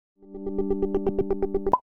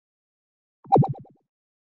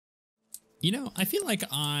You know, I feel like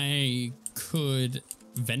I could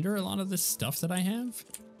vendor a lot of this stuff that I have.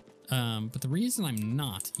 But the reason I'm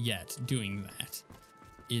not yet doing that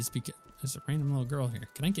is because there's a random little girl here.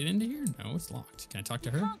 Can I get into here? No, it's locked. Can I talk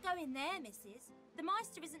to her? You can't go in there, missus. The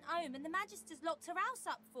Meister isn't home and the Magister's locked her house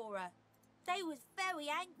up for her. They was very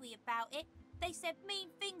angry about it. They said mean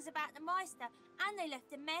things about the Meister and they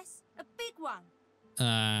left a mess, a big one.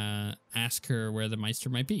 Ask her where the Meister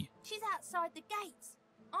might be. She's outside the gates.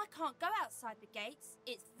 I can't go outside the gates.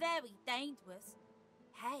 It's very dangerous.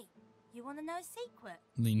 Hey, you want to know a secret?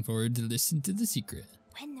 Lean forward to listen to the secret.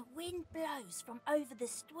 When the wind blows from over the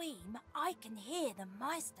stream, I can hear the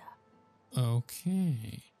Meister.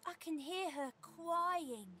 Okay. I can hear her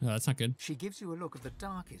crying. Oh, that's not good. She gives you a look of the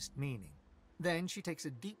darkest meaning. Then she takes a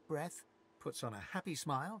deep breath, puts on a happy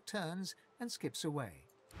smile, turns, and skips away.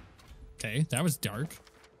 Okay, that was dark.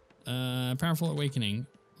 Powerful awakening.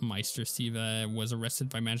 Meister Siva was arrested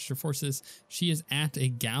by Magister forces. She is at a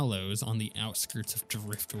gallows on the outskirts of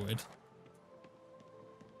Driftwood.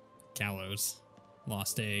 Gallows.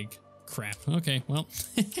 Lost egg. Crap. Okay, well.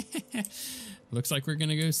 Looks like we're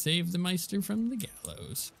gonna go save the Meister from the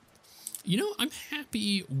gallows. You know, I'm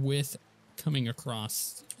happy with coming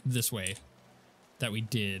across this way that we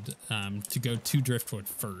did to go to Driftwood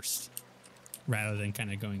first, rather than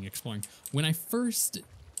kind of going exploring. When I first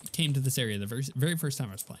came to this area, the very first time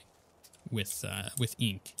I was playing with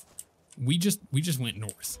Ink, we just went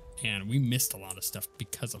north and we missed a lot of stuff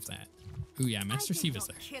because of that. Ooh yeah, Master Siva's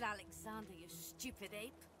there. Kill Alexander, you stupid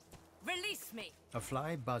ape. Release me. A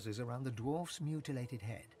fly buzzes around the dwarf's mutilated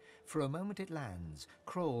head. For a moment it lands,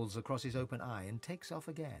 crawls across his open eye, and takes off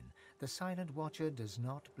again. The silent watcher does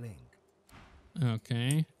not blink.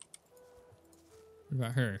 Okay. What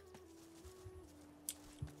about her?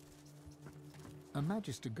 A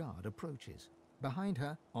Magister guard approaches. Behind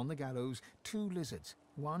her, on the gallows, 2 lizards.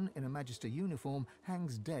 One in a Magister uniform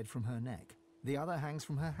hangs dead from her neck. The other hangs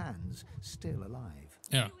from her hands, still alive.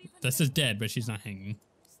 Oh, this is dead, but she's not hanging.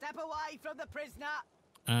 Step away from the prisoner.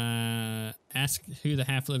 Ask who the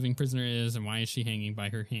half-living prisoner is and why is she hanging by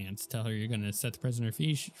her hands. Tell her you're going to set the prisoner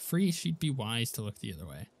free. She'd be wise to look the other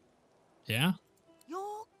way. Yeah?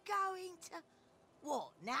 You're going to...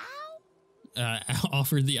 What, now?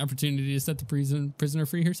 Offered the opportunity to set the prisoner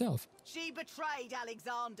free herself. She betrayed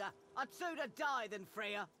Alexander. I'd sooner die than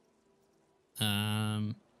free her. I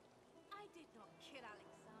did not kill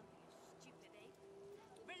Alexander, you stupid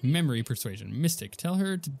ape. Memory persuasion. Mystic. Tell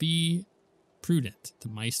her to be prudent. The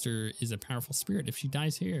Meister is a powerful spirit. If she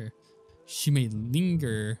dies here, she may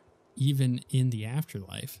linger even in the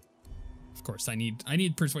afterlife. Of course, I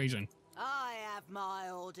need persuasion. I have my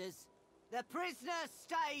orders. The prisoner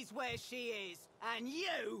stays where she is, and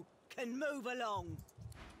you can move along.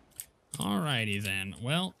 Alrighty then.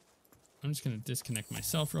 Well, I'm just gonna disconnect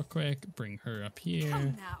myself real quick. Bring her up here.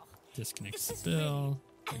 Come now. Disconnect This is Spill.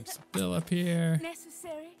 Bring Spill up here.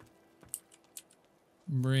 Necessary?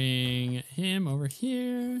 Bring him over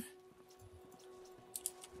here.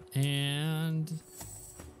 And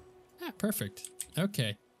perfect.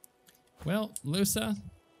 Okay. Well, Lohse,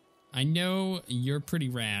 I know you're pretty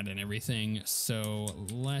rad and everything, so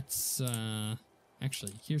let's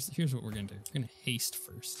actually here's what we're gonna do. We're gonna haste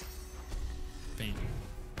first. Bam.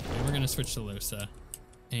 And we're gonna switch to Lohse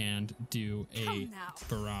and do a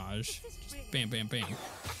barrage. Just bam, bam, bam.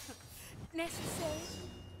 Necessary?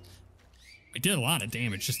 I did a lot of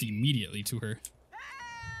damage just immediately to her.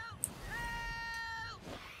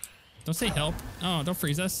 Don't say help. Oh, don't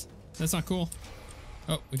freeze us. That's not cool.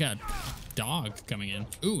 Oh, we got a dog coming in.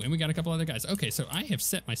 Ooh, and we got a couple other guys. Okay, so I have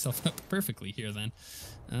set myself up perfectly here then.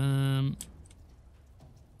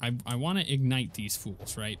 I want to ignite these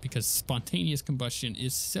fools, right? Because spontaneous combustion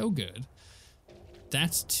is so good.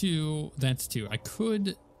 That's two. That's two. I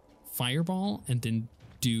could fireball and then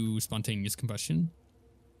do spontaneous combustion.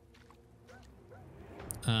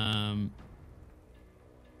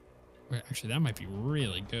 Actually, that might be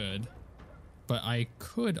really good. But I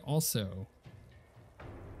could also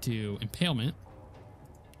do impalement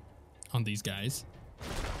on these guys.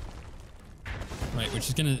 Right, which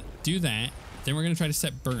is going to do that. Then we're going to try to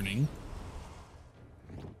set burning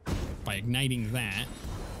by igniting that.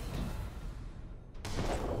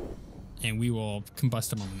 And we will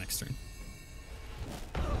combust them on the next turn.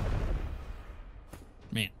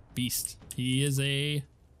 Man, beast. He is a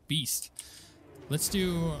beast. Let's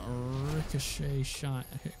do a ricochet shot.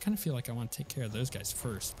 I kind of feel like I want to take care of those guys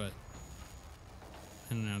first, but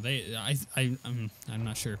I don't know. I'm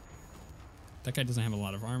not sure. That guy doesn't have a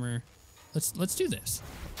lot of armor. Let's do this.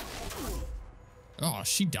 Oh,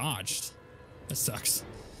 she dodged. That sucks.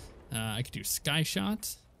 I could do Sky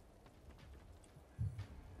Shot.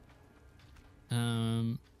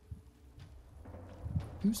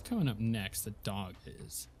 Who's coming up next? The dog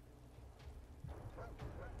is.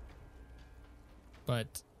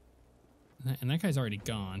 But, and that guy's already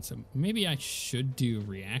gone, so maybe I should do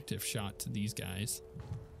reactive shot to these guys.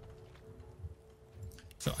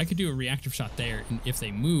 So I could do a reactive shot there, and if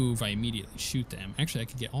they move, I immediately shoot them. Actually, I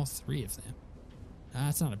could get all 3 of them.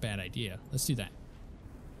 That's not a bad idea. Let's do that.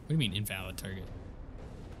 What do you mean invalid target?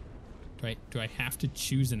 Do I have to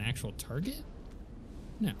choose an actual target?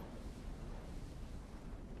 No.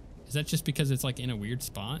 Is that just because it's like in a weird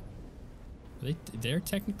spot? They're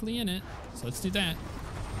technically in it, so let's do that.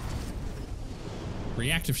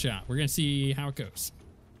 Reactive shot. We're gonna see how it goes.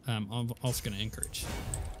 I'm also gonna encourage,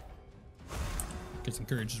 because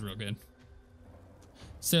encourage is real good.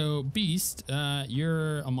 So Beast,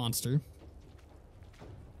 you're a monster.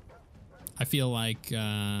 I feel like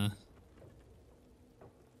how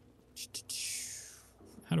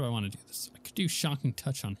do I want to do this? I could do shocking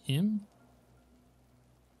touch on him.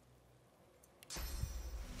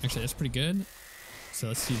 Actually, that's pretty good. So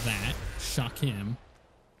let's do that. Shock him.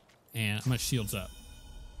 And I'm gonna shields up.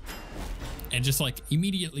 And just like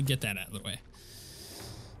immediately get that out of the way.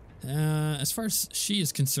 As far as she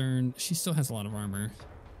is concerned, she still has a lot of armor.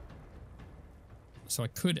 So I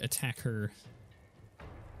could attack her.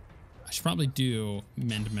 I should probably do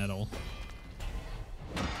mend metal,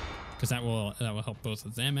 because that will help both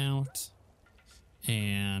of them out.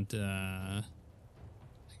 And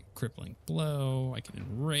crippling blow, I can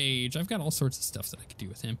enrage. I've got all sorts of stuff that I could do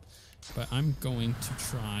with him, but I'm going to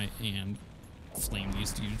try and flame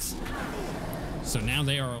these dudes. So now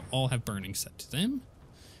they all have burning set to them,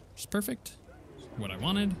 which is perfect. What I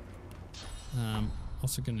wanted.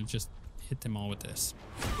 Also gonna just hit them all with this.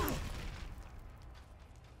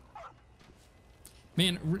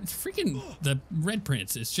 Man, freaking the Red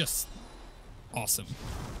Prince is just awesome.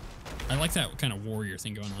 I like that kind of warrior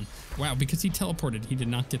thing going on. Wow, because he teleported, he did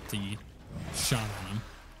not get the shot on him.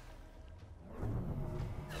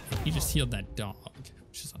 He just healed that dog,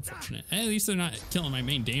 which is unfortunate. At least they're not killing my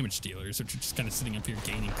main damage dealers, which are just kind of sitting up here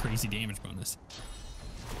gaining crazy damage bonus.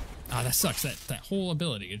 Ah, that sucks. That whole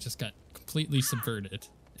ability, it just got completely subverted.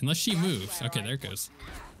 Unless she moves. Okay, there it goes.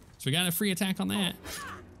 So we got a free attack on that.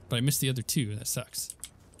 But I missed the other 2. That sucks.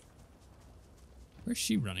 Where's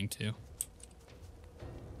she running to?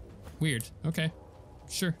 Weird. Okay.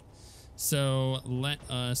 Sure. So let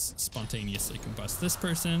us spontaneously combust this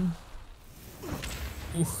person.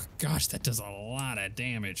 Ooh, gosh, that does a lot of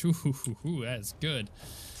damage. Ooh, that's good.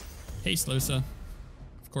 Haste Lohse.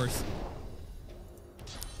 Of course.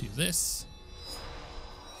 Do this.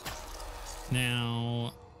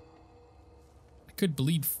 Now, I could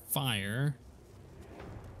bleed fire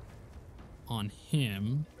on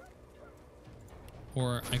him,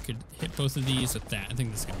 or I could hit both of these with that. I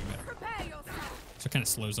think this is gonna be better. So it kind of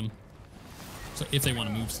slows them. So if they want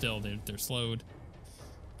to move still, they're slowed.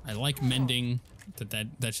 I like mending.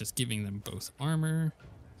 That's just giving them both armor.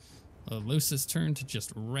 Lohse's turn to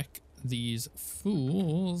just wreck these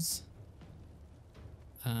fools.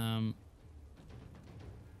 No,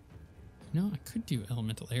 I could do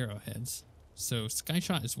elemental arrowheads. So Sky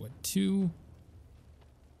Shot is what, 2?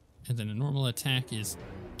 And then a normal attack is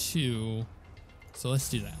 2. So let's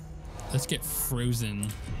do that. Let's get frozen.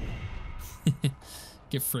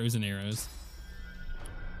 Get frozen arrows.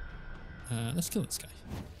 Let's kill this guy.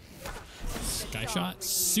 Sky Shot,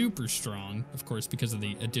 super strong, of course, because of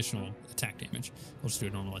the additional attack damage. I'll just do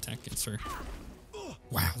a normal attack against her.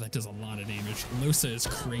 Wow, that does a lot of damage. Lohse is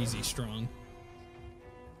crazy strong.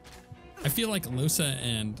 I feel like Lohse,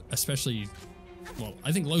 and especially, well,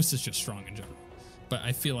 I think Lohse is just strong in general, but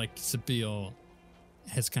I feel like Sabille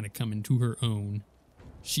has kind of come into her own.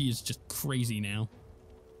 She is just crazy now.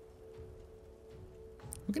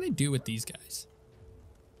 What can I do with these guys?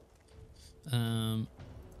 I'm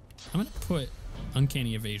gonna put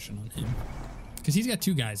Uncanny Evasion on him, because he's got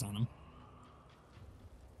 2 guys on him.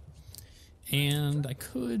 And I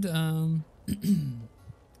could I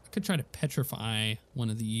could try to petrify one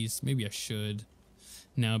of these. Maybe I should.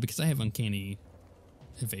 No, because I have Uncanny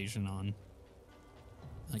Evasion on.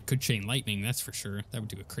 I could Chain Lightning, that's for sure. That would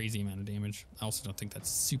do a crazy amount of damage. I also don't think that's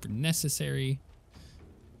super necessary.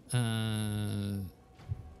 Man,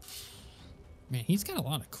 he's got a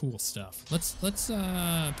lot of cool stuff. Let's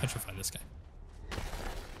petrify this guy.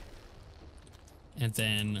 And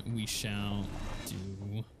then we shall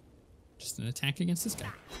do just an attack against this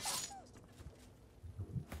guy.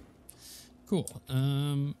 Cool.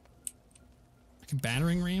 I can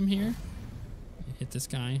battering ram here. Hit this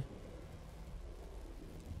guy.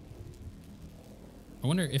 I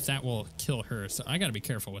wonder if that will kill her. So I got to be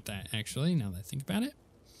careful with that, actually, now that I think about it.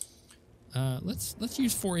 Let's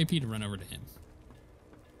use 4 AP to run over to him.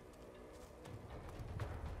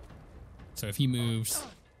 So if he moves,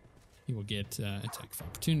 he will get attack of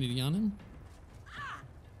opportunity on him.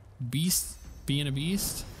 Beast being a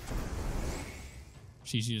beast.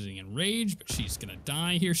 She's using Enrage, but she's going to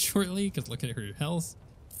die here shortly because look at her health.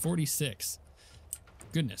 46.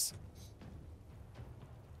 Goodness.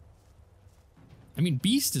 I mean,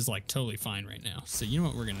 Beast is like totally fine right now. So you know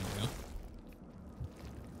what we're going to do?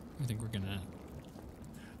 I think we're going to...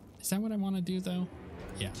 Is that what I want to do, though?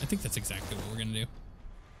 Yeah, I think that's exactly what we're going to do.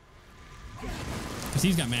 Because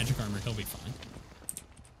he's got magic armor, he'll be fine.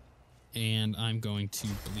 And I'm going to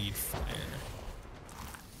bleed fire.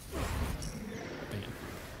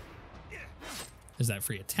 Bam. Is that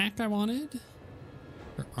free attack I wanted?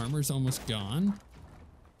 Her armor's almost gone.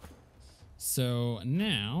 So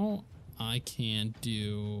now I can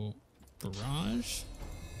do barrage.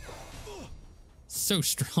 So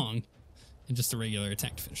strong. And just a regular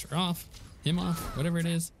attack to finish her off. Him off, whatever it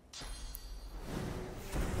is.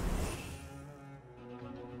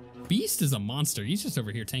 Beast is a monster. He's just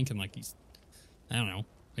over here tanking like he's, I don't know,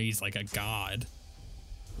 he's like a god.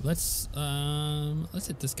 Let's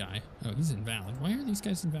hit this guy. Oh, he's invalid. Why are these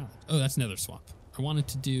guys invalid? Oh, that's another swap. I wanted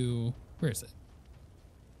to do, where is it?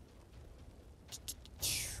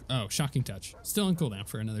 Oh, shocking touch. Still on cooldown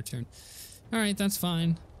for another turn. All right, that's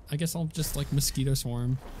fine. I guess I'll just like mosquito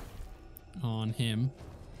swarm on him.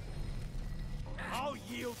 I'll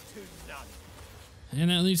yield to none. And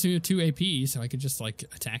that leaves me with 2 AP, so I could just like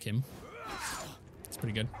attack him. It's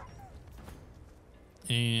pretty good.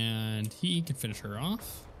 And he can finish her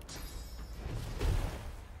off.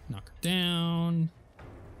 Knock her down.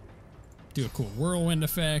 Do a cool whirlwind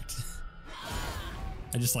effect.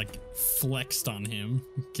 I just like flexed on him,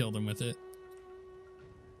 killed him with it.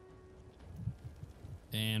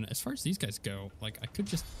 And as far as these guys go, like I could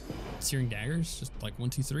just Searing Daggers, just like 1,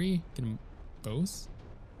 2, 3, get them both.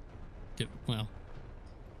 Get, well,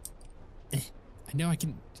 I know I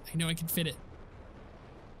can fit it.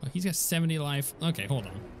 Oh, he's got 70 life. Okay, hold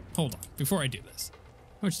on. Before I do this,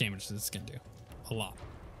 how much damage is this gonna do? A lot.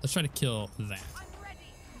 Let's try to kill that.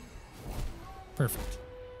 Perfect.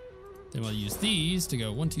 Then we'll use these to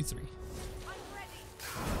go 1, 2, 3.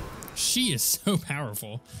 She is so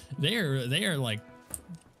powerful. They are like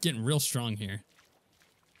getting real strong here.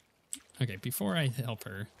 Okay, before I help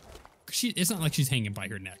her, it's not like she's hanging by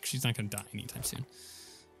her neck. She's not gonna die anytime soon.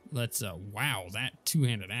 Let's wow, that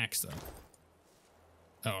two-handed axe though.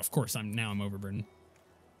 Oh, of course, I'm overburdened.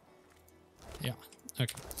 Yeah,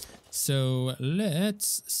 okay. So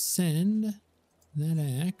let's send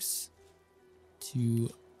that axe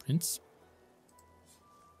to Prince.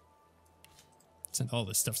 Send all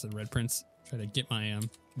this stuff to the Red Prince. Try to get my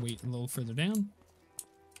weight a little further down.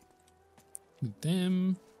 Loot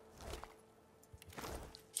them.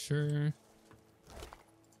 Sure.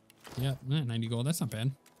 Yep, 90 gold. That's not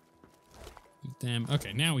bad. Loot them.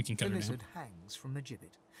 Okay, now we can cut her down. The lizard hangs from the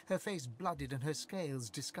gibbet, her face blooded and her scales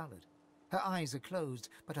discolored. Her eyes are closed,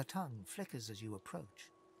 but her tongue flickers as you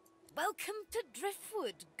approach. Welcome to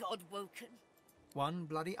Driftwood, God-woken. One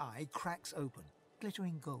bloody eye cracks open,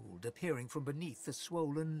 glittering gold appearing from beneath the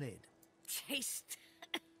swollen lid. Chased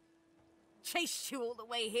you all the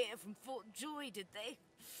way here from Fort Joy, did they?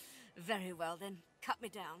 Very well then, cut me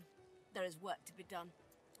down. There is work to be done.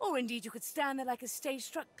 Or indeed you could stand there like a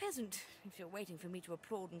stage-struck peasant. If you're waiting for me to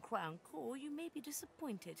applaud and cry encore, you may be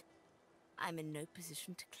disappointed. I'm in no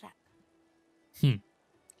position to clap.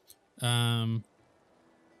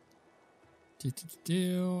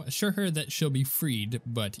 Assure her that she'll be freed,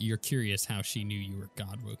 but you're curious how she knew you were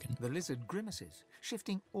God-woken. The lizard grimaces,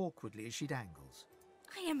 shifting awkwardly as she dangles.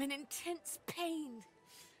 I am in intense pain.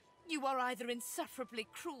 You are either insufferably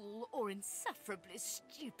cruel or insufferably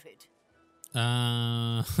stupid.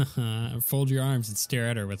 Fold your arms and stare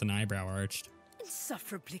at her with an eyebrow arched.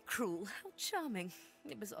 Insufferably cruel? How charming.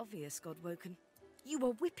 It was obvious, God-woken. You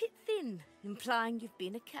were whippet thin, implying you've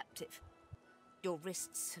been a captive. Your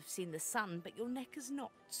wrists have seen the sun, but your neck has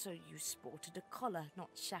not, so you sported a collar, not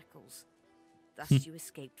shackles. Thus you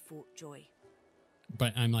escaped Fort Joy.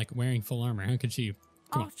 But I'm like wearing full armor. How could she?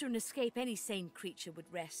 Come After an escape, any sane creature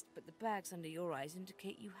would rest, but the bags under your eyes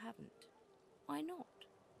indicate you haven't. Why not?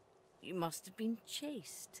 You must have been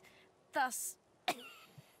chased. Thus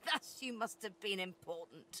you must have been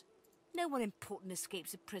important. No one important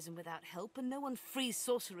escapes a prison without help, and no one frees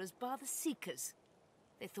sorcerers bar the Seekers.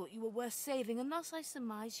 They thought you were worth saving, and thus I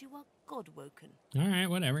surmise you are Godwoken. All right,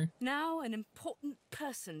 whatever. Now, an important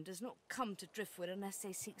person does not come to Driftwood unless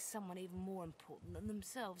they seek someone even more important than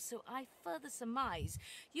themselves. So I further surmise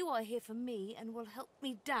you are here for me and will help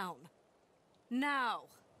me down. Now.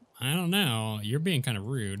 I don't know. You're being kind of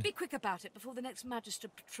rude. Be quick about it before the next Magister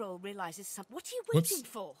patrol realizes something. What are you Whoops. waiting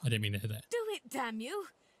for? I didn't mean to hit that. Do it, damn you.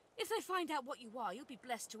 If they find out what you are, you'll be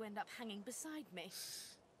blessed to end up hanging beside me.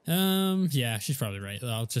 Yeah, she's probably right.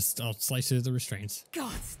 I'll slice through the restraints.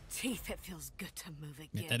 God's teeth, it feels good to move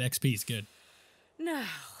again. Yeah, that XP is good. Now,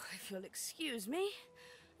 if you'll excuse me,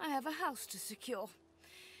 I have a house to secure.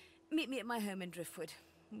 Meet me at my home in Driftwood.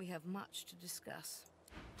 We have much to discuss.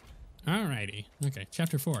 Alrighty. Okay,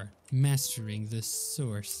 chapter 4. Mastering the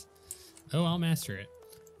source. Oh, I'll master it.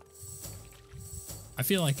 I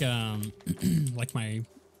feel like like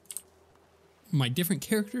my different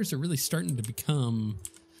characters are really starting to become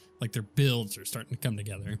like their builds are starting to come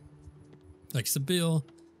together. Like Sibyl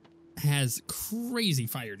has crazy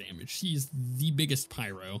fire damage. She's the biggest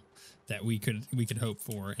pyro that we could hope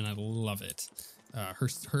for, and I love it.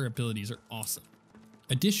 Her abilities are awesome.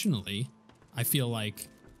 Additionally, I feel like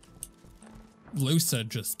Lohse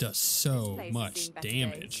just does so much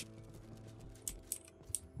damage.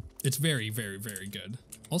 It's very, very, very good.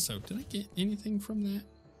 Also, did I get anything from that?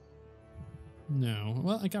 No.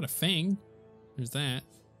 Well, I got a fang. There's that.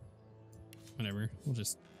 Whatever. We'll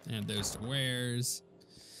just add those to wares.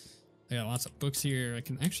 I got lots of books here. I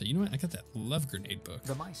can actually, you know what? I got that love grenade book.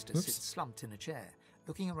 The Meister sits slumped in a chair,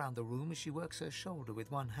 looking around the room as she works her shoulder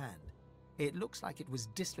with one hand. It looks like it was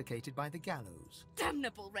dislocated by the gallows.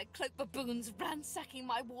 Damnable red cloak baboons ransacking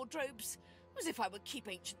my wardrobes. As if I would keep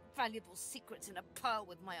ancient valuable secrets in a pile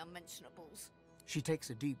with my unmentionables. She takes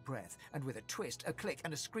a deep breath, and with a twist, a click,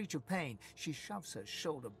 and a screech of pain, she shoves her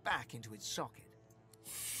shoulder back into its socket.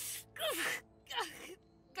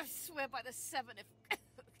 I swear by the seven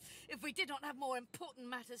if we did not have more important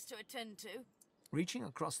matters to attend to. Reaching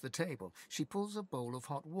across the table, she pulls a bowl of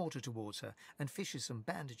hot water towards her and fishes some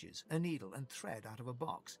bandages, a needle, and thread out of a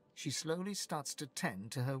box. She slowly starts to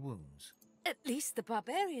tend to her wounds. At least the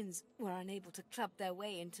barbarians were unable to club their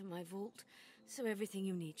way into my vault, so everything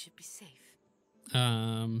you need should be safe.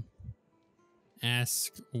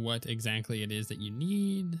 Ask what exactly it is that you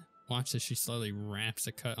need. Watch as she slowly wraps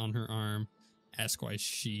a cut on her arm. Ask why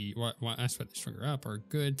ask why they strung her up or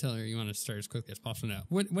good. Tell her you want to start as quickly as possible now.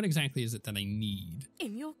 What exactly is it that I need?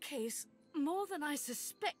 In your case, more than I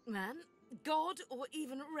suspect, man. God or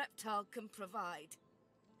even reptile can provide.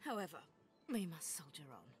 However, we must soldier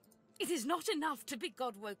on. It is not enough to be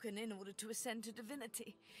Godwoken in order to ascend to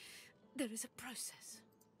divinity. There is a process.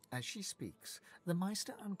 As she speaks, the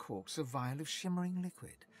Meister uncorks a vial of shimmering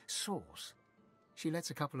liquid, sauce. She lets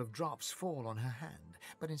a couple of drops fall on her hand,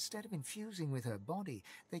 but instead of infusing with her body,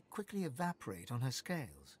 they quickly evaporate on her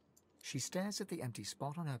scales. She stares at the empty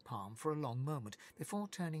spot on her palm for a long moment before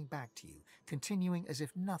turning back to you, continuing as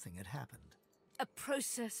if nothing had happened. A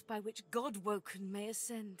process by which Godwoken may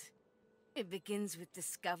ascend. It begins with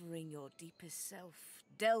discovering your deepest self,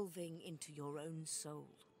 delving into your own soul.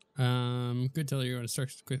 Good. Tell her you want to start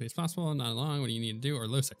as quickly as possible. Not long. What do you need to do? Or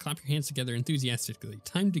Lohse, clap your hands together enthusiastically.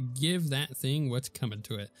 Time to give that thing what's coming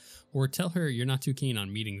to it. Or tell her you're not too keen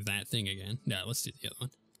on meeting that thing again. Yeah, let's do the other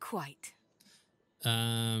one. Quite.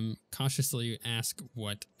 Cautiously ask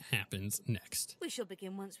what happens next. We shall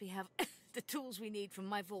begin once we have the tools we need from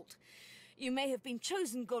my vault. You may have been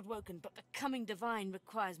chosen Godwoken, but becoming divine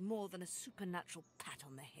requires more than a supernatural pat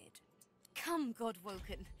on the head. Come,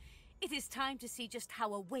 Godwoken. It is time to see just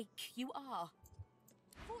how awake you are.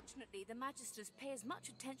 Fortunately, the Magisters pay as much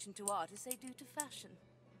attention to art as they do to fashion.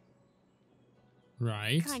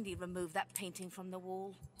 Right. Kindly remove that painting from the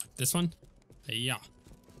wall. This one? Yeah.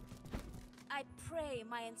 I pray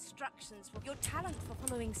my instructions for your talent for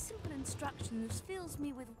following simple instructions fills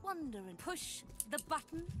me with wonder and push the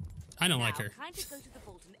button. I don't like her. Kindly go to the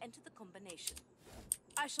vault and enter the combination.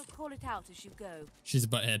 I shall call it out as you go. She's a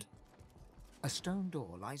butthead. A stone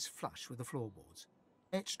door lies flush with the floorboards.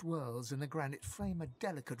 Etched whorls in the granite frame a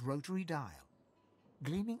delicate rotary dial.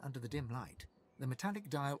 Gleaming under the dim light, the metallic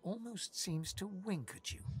dial almost seems to wink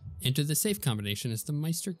at you. Enter the safe combination as the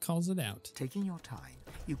Meister calls it out. Taking your time,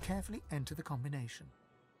 you carefully enter the combination.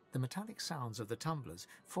 The metallic sounds of the tumblers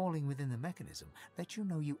falling within the mechanism let you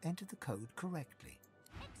know you entered the code correctly.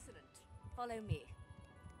 Excellent. Follow me.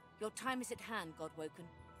 Your time is at hand, Godwoken.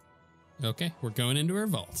 Okay, we're going into her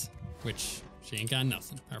vault, which she ain't got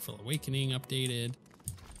nothing. Powerful Awakening updated,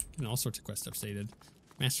 and all sorts of quests updated.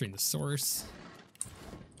 Mastering the source,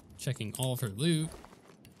 checking all of her loot.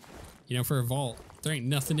 You know, for a vault, there ain't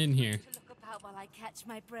nothing in here. To look about while I catch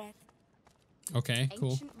my breath. Okay,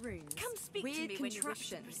 cool. Ancient runes, Come speak weird to me when you wish to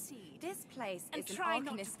contraptions. proceed. This place And is an try not to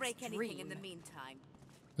alchemist's break anything in the dream. meantime.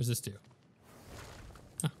 What does this do?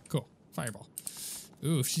 Ah, cool. Fireball.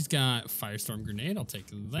 Ooh, if she's got Firestorm Grenade, I'll take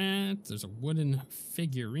that. There's a wooden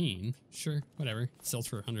figurine. Sure, whatever. It sells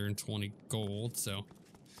for 120 gold, so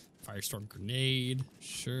Firestorm Grenade.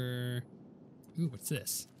 Sure. Ooh, what's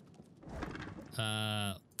this?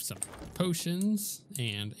 Some potions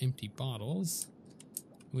and empty bottles.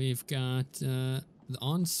 We've got the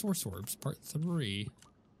On Source Orbs, Part 3.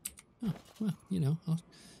 Oh, well, you know, I'll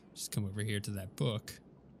just come over here to that book,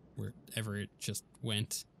 wherever it just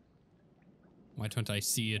went. Why don't I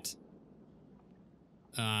see it?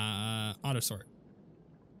 Auto sort.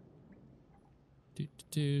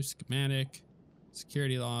 Schematic.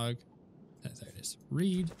 Security log. There it is.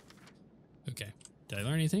 Read. Okay. Did I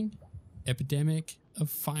learn anything? Epidemic of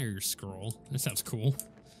Fire Scroll. That sounds cool.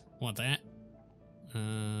 Want that?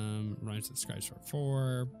 Rhymes that describes for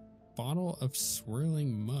 4. Bottle of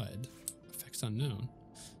swirling mud. Effects unknown.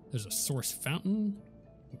 There's a source fountain.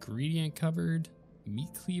 Ingredient cupboard. Meat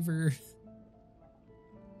cleaver.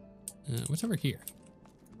 What's over here?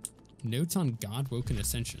 Notes on God-woken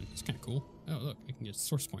ascension. It's kind of cool. Oh, look, I can get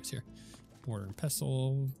source points here. Mortar and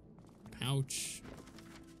pestle. Pouch.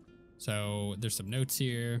 So there's some notes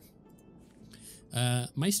here.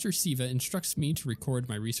 Meister Siva instructs me to record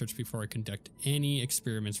my research before I conduct any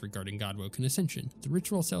experiments regarding God-woken ascension. The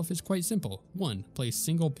ritual itself is quite simple. 1. Place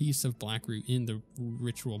single piece of black root in the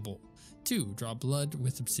ritual bowl. 2. Draw blood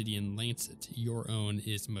with obsidian lancet. Your own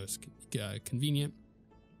is most convenient.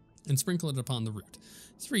 And sprinkle it upon the root.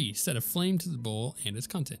 3. Set a flame to the bowl and its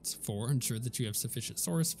contents. 4. Ensure that you have sufficient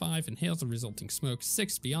source. 5. Inhale the resulting smoke.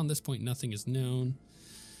 6. Beyond this point, nothing is known.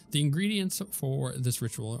 The ingredients for this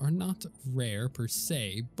ritual are not rare per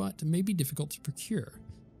se, but may be difficult to procure.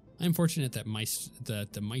 I am fortunate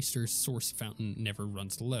that the Meister's source fountain never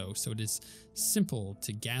runs low, so it is simple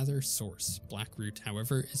to gather source. Black root,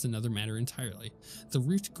 however, is another matter entirely. The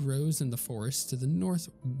root grows in the forest to the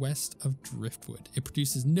northwest of Driftwood. It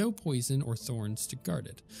produces no poison or thorns to guard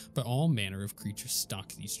it, but all manner of creatures stalk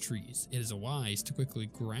these trees. It is wise to quickly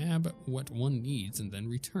grab what one needs and then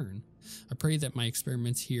return. I pray that my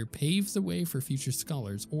experiments here pave the way for future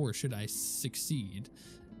scholars, or should I succeed,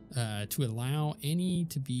 to allow any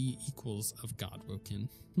to be equals of God-woken.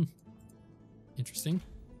 Interesting.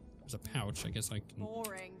 There's a pouch. I guess I can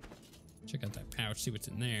check out that pouch, see what's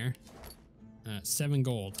in there. 7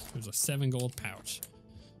 gold. There's a 7 gold pouch.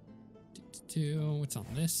 What's on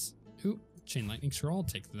this? Ooh, chain lightning scroll. I'll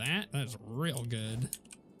take that. That is real good.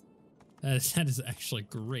 That is actually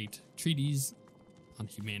great. Treatise on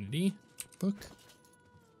Humanity book.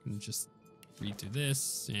 And just read through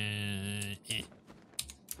this.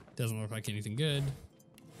 Doesn't look like anything good.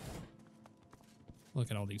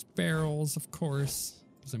 Look at all these barrels, of course,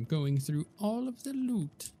 as I'm going through all of the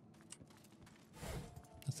loot.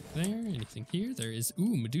 Nothing there. Anything here? There is.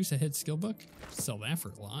 Ooh, Medusa Head skill book. Sell that for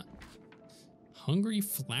a lot. Hungry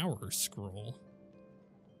Flower Scroll.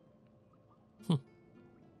 Huh.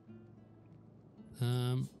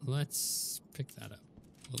 Let's pick that up.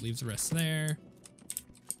 We'll leave the rest there.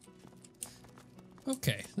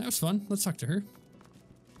 Okay, that was fun. Let's talk to her.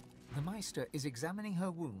 The Meister is examining her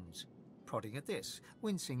wounds, prodding at this,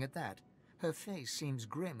 wincing at that. Her face seems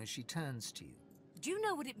grim as she turns to you. Do you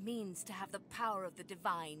know what it means to have the power of the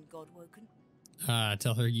divine, God-woken?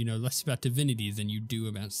 Tell her you know less about divinity than you do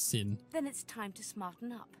about sin. Then it's time to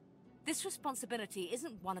smarten up. This responsibility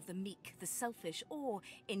isn't one of the meek, the selfish, or,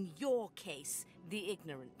 in your case, the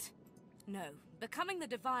ignorant. No, becoming the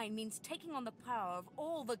divine means taking on the power of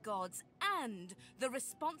all the gods and the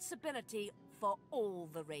responsibility for all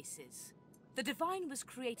the races. The divine was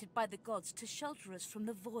created by the gods to shelter us from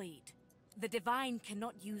the void. The divine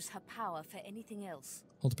cannot use her power for anything else.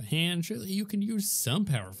 Hold up a hand. Surely you can use some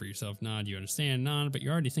power for yourself. Nod, you understand. Nod, but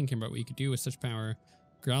you're already thinking about what you could do with such power.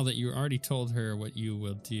 Growl that you already told her what you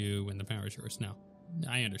will do when the power is yours. No,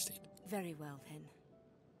 I understand. Very well, then.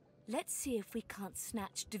 Let's see if we can't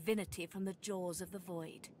snatch divinity from the jaws of the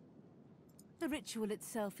void. The ritual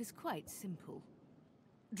itself is quite simple.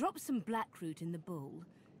 Drop some blackroot in the bowl,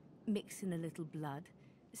 mix in a little blood,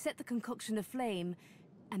 set the concoction aflame,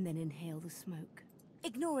 and then inhale the smoke.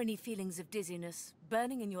 Ignore any feelings of dizziness,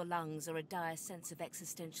 burning in your lungs, or a dire sense of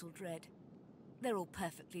existential dread. They're all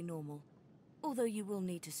perfectly normal, although you will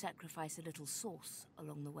need to sacrifice a little sauce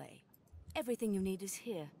along the way. Everything you need is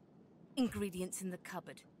here. Ingredients in the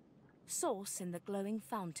cupboard. Sauce in the glowing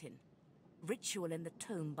fountain. Ritual in the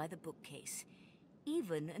tome by the bookcase.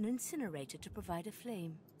 Even an incinerator to provide a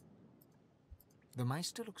flame. The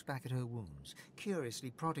Meister looks back at her wounds,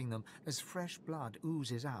 curiously prodding them as fresh blood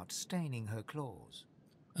oozes out, staining her claws.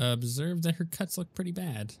 Observe that her cuts look pretty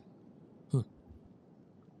bad. Huh.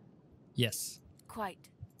 Yes. Quite.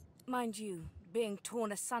 Mind you, being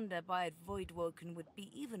torn asunder by a Voidwoken would be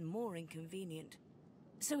even more inconvenient.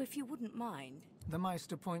 So if you wouldn't mind... The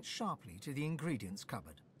Meister points sharply to the ingredients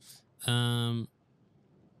cupboard.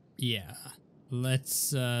 Yeah. Let's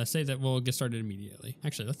say that we'll get started immediately.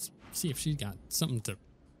 Actually, let's see if she's got something to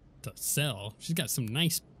sell. She's got some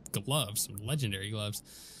nice gloves, some legendary gloves.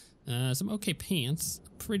 Some okay pants,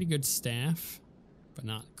 pretty good staff, but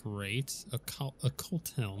not great.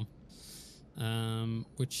 Occult helm.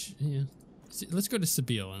 Which, yeah. Let's go to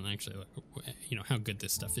Sabile and actually look, you know, how good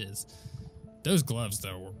this stuff is. Those gloves,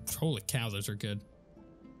 though, holy cow, those are good.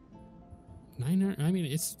 900, I mean,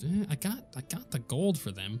 it's, I got the gold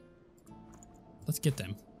for them. Let's get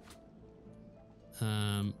them.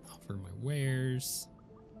 Offer my wares.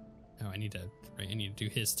 Oh, I need to do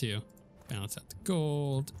his too. Balance out the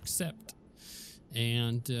gold, accept.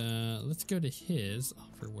 And let's go to his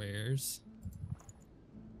offer wares.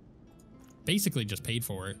 Basically just paid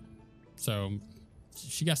for it. So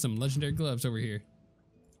she got some legendary gloves over here.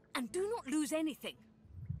 And do not lose anything.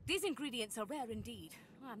 These ingredients are rare indeed.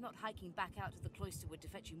 I'm not hiking back out to the Cloisterwood to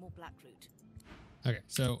fetch you more blackroot. Okay,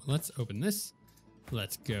 so let's open this.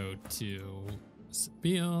 Let's go to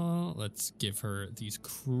Sabile. Let's give her these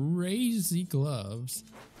crazy gloves.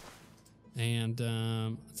 And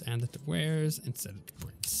let's add that to wares and set it to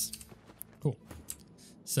bricks. Cool.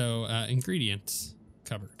 So ingredients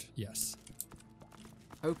cupboard, yes.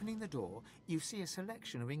 Opening the door, you see a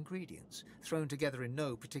selection of ingredients, thrown together in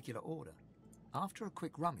no particular order. After a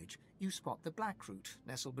quick rummage, you spot the blackroot,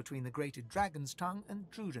 nestled between the grated dragon's tongue and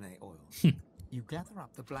Drudenay oil. You gather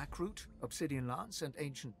up the blackroot, obsidian lance, and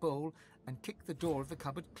ancient bowl, and kick the door of the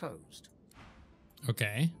cupboard closed.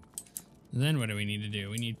 Okay. Then what do we need to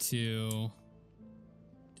do? We need to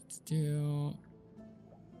do...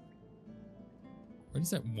 Where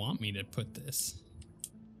does that want me to put this?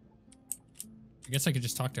 I guess I could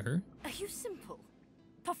just talk to her. Are you simple?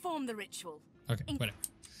 Perform the ritual. Okay, whatever.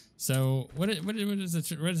 So what is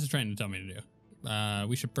it trying to tell me to do?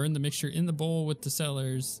 We should burn the mixture in the bowl with the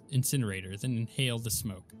seller's incinerator, then inhale the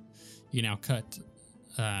smoke. You now cut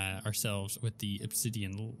ourselves with the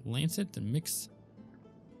obsidian lancet and mix.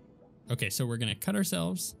 Okay, so we're gonna cut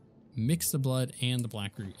ourselves, mix the blood and the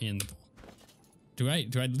blackroot in the bowl. Do I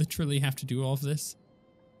literally have to do all of this?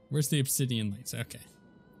 Where's the obsidian lancet? Okay.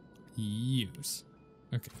 Use.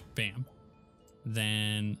 Okay, bam.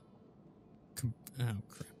 Then, oh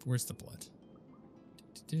crap, where's the blood?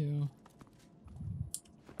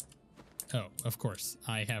 Oh, of course,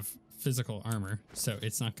 I have physical armor, so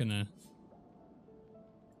it's not gonna...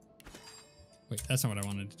 Wait, that's not what I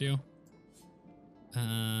wanted to do.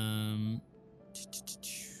 How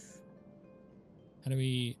do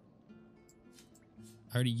we...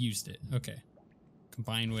 I already used it, okay.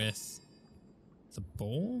 Combine with the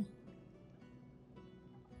bowl?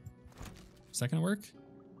 Is that gonna work?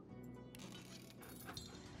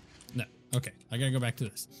 No. Okay, I gotta go back to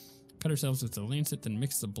this. Cut ourselves with the lancet, then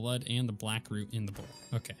mix the blood and the blackroot in the bowl.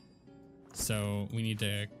 Okay. So we need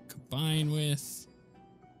to combine with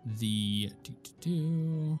the...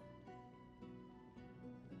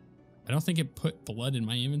 I don't think it put blood in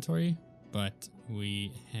my inventory, but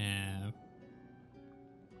we have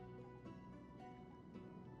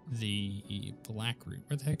the blackroot.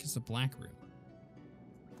 Where the heck is the blackroot?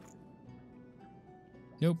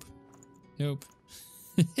 Nope. Nope.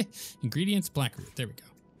 Ingredients, blackroot. There we go.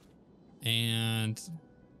 And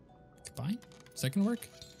combine? Is that gonna work?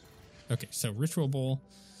 Okay, so ritual bowl.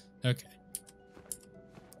 Okay.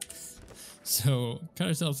 So cut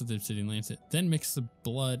ourselves with the obsidian lancet, then mix the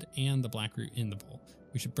blood and the blackroot in the bowl.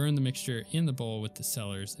 We should burn the mixture in the bowl with the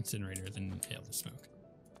seller's incinerator, then inhale the smoke.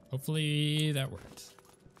 Hopefully that worked.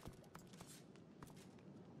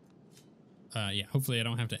 Yeah, hopefully I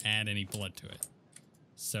don't have to add any blood to it.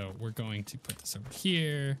 So we're going to put this over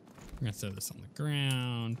here. We're gonna throw this on the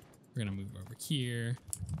ground. We're gonna move over here.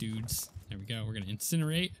 Dudes, there we go. We're gonna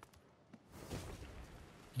incinerate.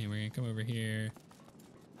 And we're gonna come over here.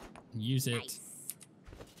 Use it. Nice.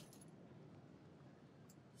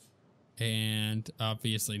 And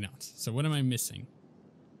obviously not. So what am I missing?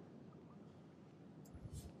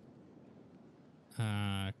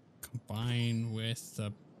 Combine with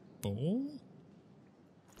the bowl?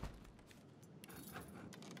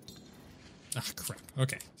 Ah, crap.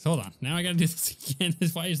 Okay, so hold on. Now I gotta do this again.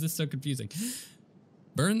 Why is this so confusing?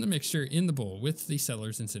 Burn the mixture in the bowl with the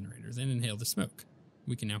seller's incinerator, then inhale the smoke.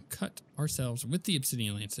 We can now cut ourselves with the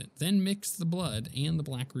obsidian lancet, then mix the blood and the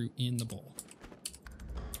blackroot in the bowl.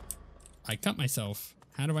 I cut myself.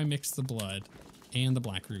 How do I mix the blood and the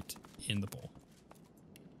black root in the bowl?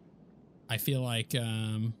 I feel like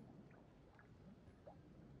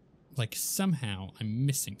somehow I'm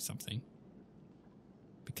missing something.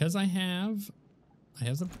 Because I have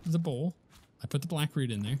the bowl. I put the black root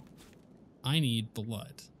in there. I need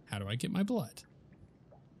blood. How do I get my blood?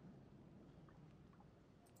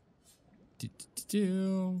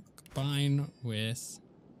 Combine with...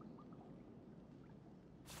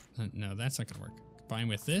 no, that's not gonna work. Combine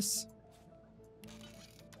with this.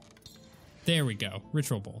 There we go.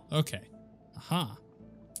 Ritual bowl. Okay. Aha.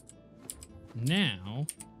 Now,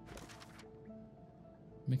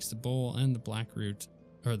 mix the bowl and the black root,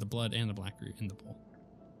 or the blood and the black root in the bowl.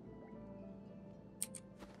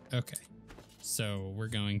 Okay. So we're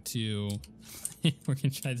going to, we're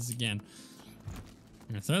going to try this again.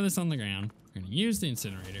 We're going to throw this on the ground. We're going to use the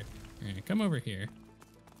incinerator. We're going to come over here.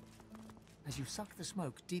 As you suck the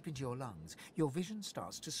smoke deep into your lungs, your vision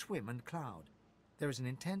starts to swim and cloud. There is an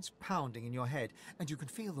intense pounding in your head, and you can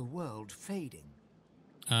feel the world fading.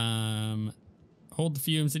 Hold the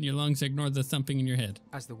fumes in your lungs, ignore the thumping in your head.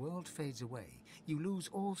 As the world fades away, you lose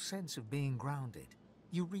all sense of being grounded.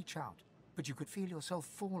 You reach out, but you could feel yourself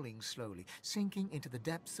falling slowly, sinking into the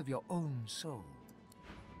depths of your own soul.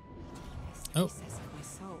 Oh. My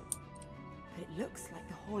soul. But it looks like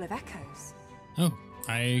the Hall of Echoes. Oh,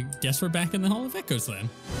 I guess we're back in the Hall of Echoes then.